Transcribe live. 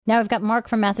Now we've got Mark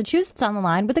from Massachusetts on the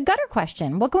line with a gutter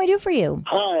question. What can we do for you?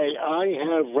 Hi, I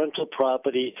have rental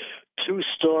property,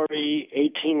 2-story,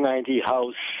 1890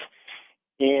 house,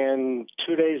 and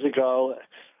 2 days ago,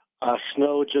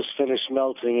 snow just finished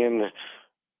melting in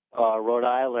Rhode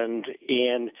Island,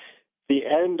 and the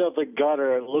end of the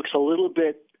gutter looks a little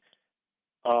bit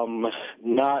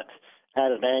not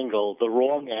at an angle, the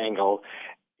wrong angle,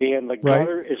 and the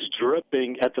gutter is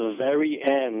dripping at the very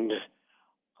end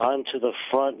onto the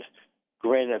front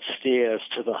granite stairs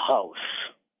to the house.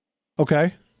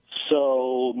 Okay.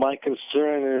 So my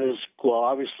concern is, well,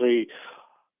 obviously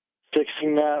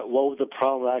fixing that, what would the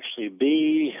problem actually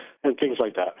be, and things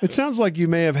like that. It sounds like you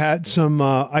may have had some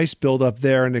ice buildup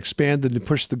there and expanded and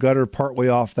pushed the gutter partway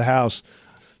off the house.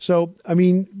 So, I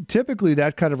mean, typically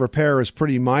that kind of repair is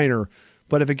pretty minor,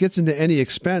 but if it gets into any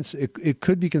expense, it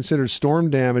could be considered storm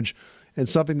damage and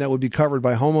something that would be covered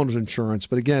by homeowners insurance.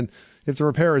 But again, if the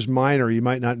repair is minor, you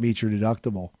might not meet your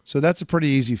deductible. So that's a pretty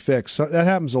easy fix. So that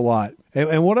happens a lot.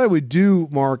 And what I would do,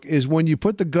 Mark, is when you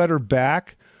put the gutter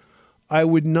back, I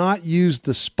would not use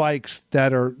the spikes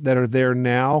that are there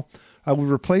now. I would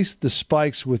replace the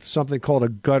spikes with something called a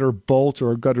gutter bolt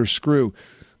or a gutter screw.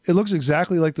 It looks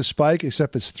exactly like the spike,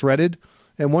 except it's threaded.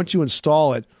 And once you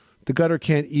install it, the gutter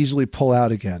can't easily pull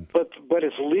out again. But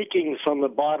it's leaking from the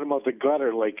bottom of the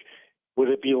gutter. Like, would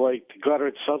it be like the gutter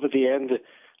itself at the end,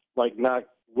 like not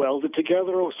welded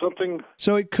together or something?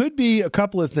 So it could be a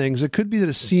couple of things. It could be that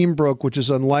a seam broke, which is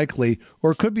unlikely,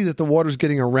 or it could be that the water's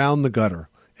getting around the gutter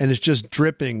and it's just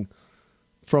dripping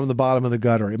from the bottom of the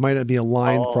gutter. It might not be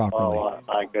aligned properly.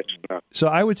 I get you now. So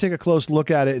I would take a close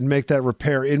look at it and make that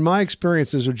repair. In my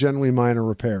experience, those are generally minor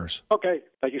repairs. Okay.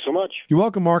 Thank you so much. You're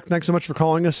welcome, Mark. Thanks so much for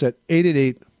calling us at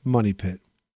 888-MONEY-PIT.